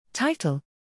Title: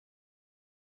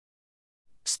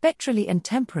 Spectrally and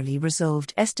temporally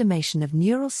resolved estimation of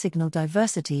neural signal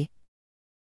diversity.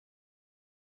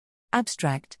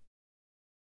 Abstract: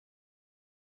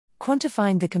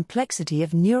 Quantifying the complexity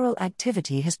of neural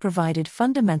activity has provided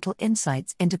fundamental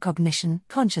insights into cognition,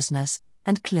 consciousness,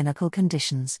 and clinical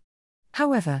conditions.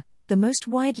 However, the most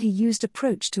widely used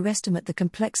approach to estimate the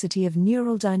complexity of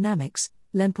neural dynamics,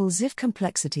 Lempel-Ziff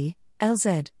complexity,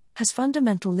 LZ, has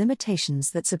fundamental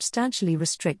limitations that substantially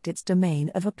restrict its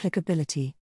domain of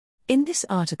applicability. In this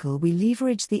article, we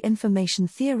leverage the information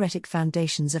theoretic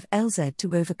foundations of LZ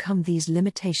to overcome these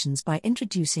limitations by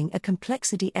introducing a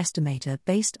complexity estimator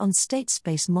based on state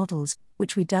space models,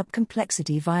 which we dub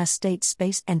complexity via state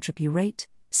space entropy rate,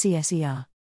 CSER.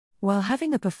 While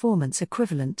having a performance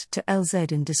equivalent to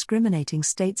LZ in discriminating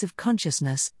states of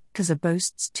consciousness, CSER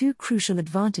boasts two crucial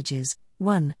advantages.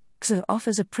 1. CSER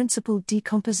offers a principled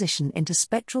decomposition into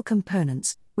spectral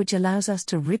components, which allows us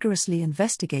to rigorously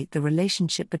investigate the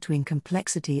relationship between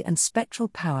complexity and spectral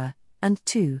power, and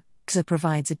 2. CSER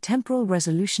provides a temporal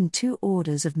resolution 2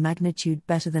 orders of magnitude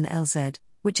better than LZ,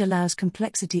 which allows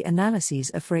complexity analyses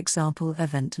of, for example,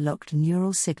 event-locked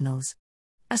neural signals.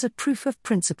 As a proof of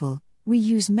principle, we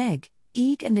use MEG,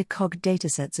 EEG and ECOG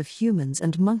datasets of humans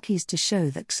and monkeys to show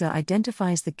that CSER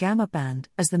identifies the gamma band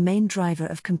as the main driver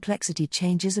of complexity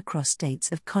changes across states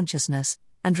of consciousness,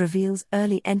 and reveals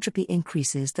early entropy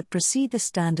increases that precede the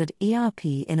standard ERP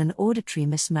in an auditory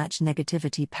mismatch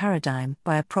negativity paradigm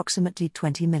by approximately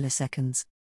 20 milliseconds.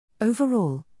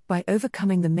 Overall, by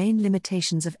overcoming the main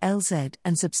limitations of LZ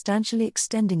and substantially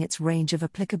extending its range of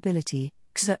applicability,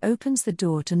 CSER opens the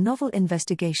door to novel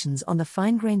investigations on the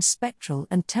fine-grained spectral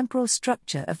and temporal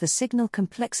structure of the signal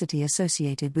complexity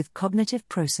associated with cognitive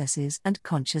processes and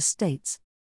conscious states.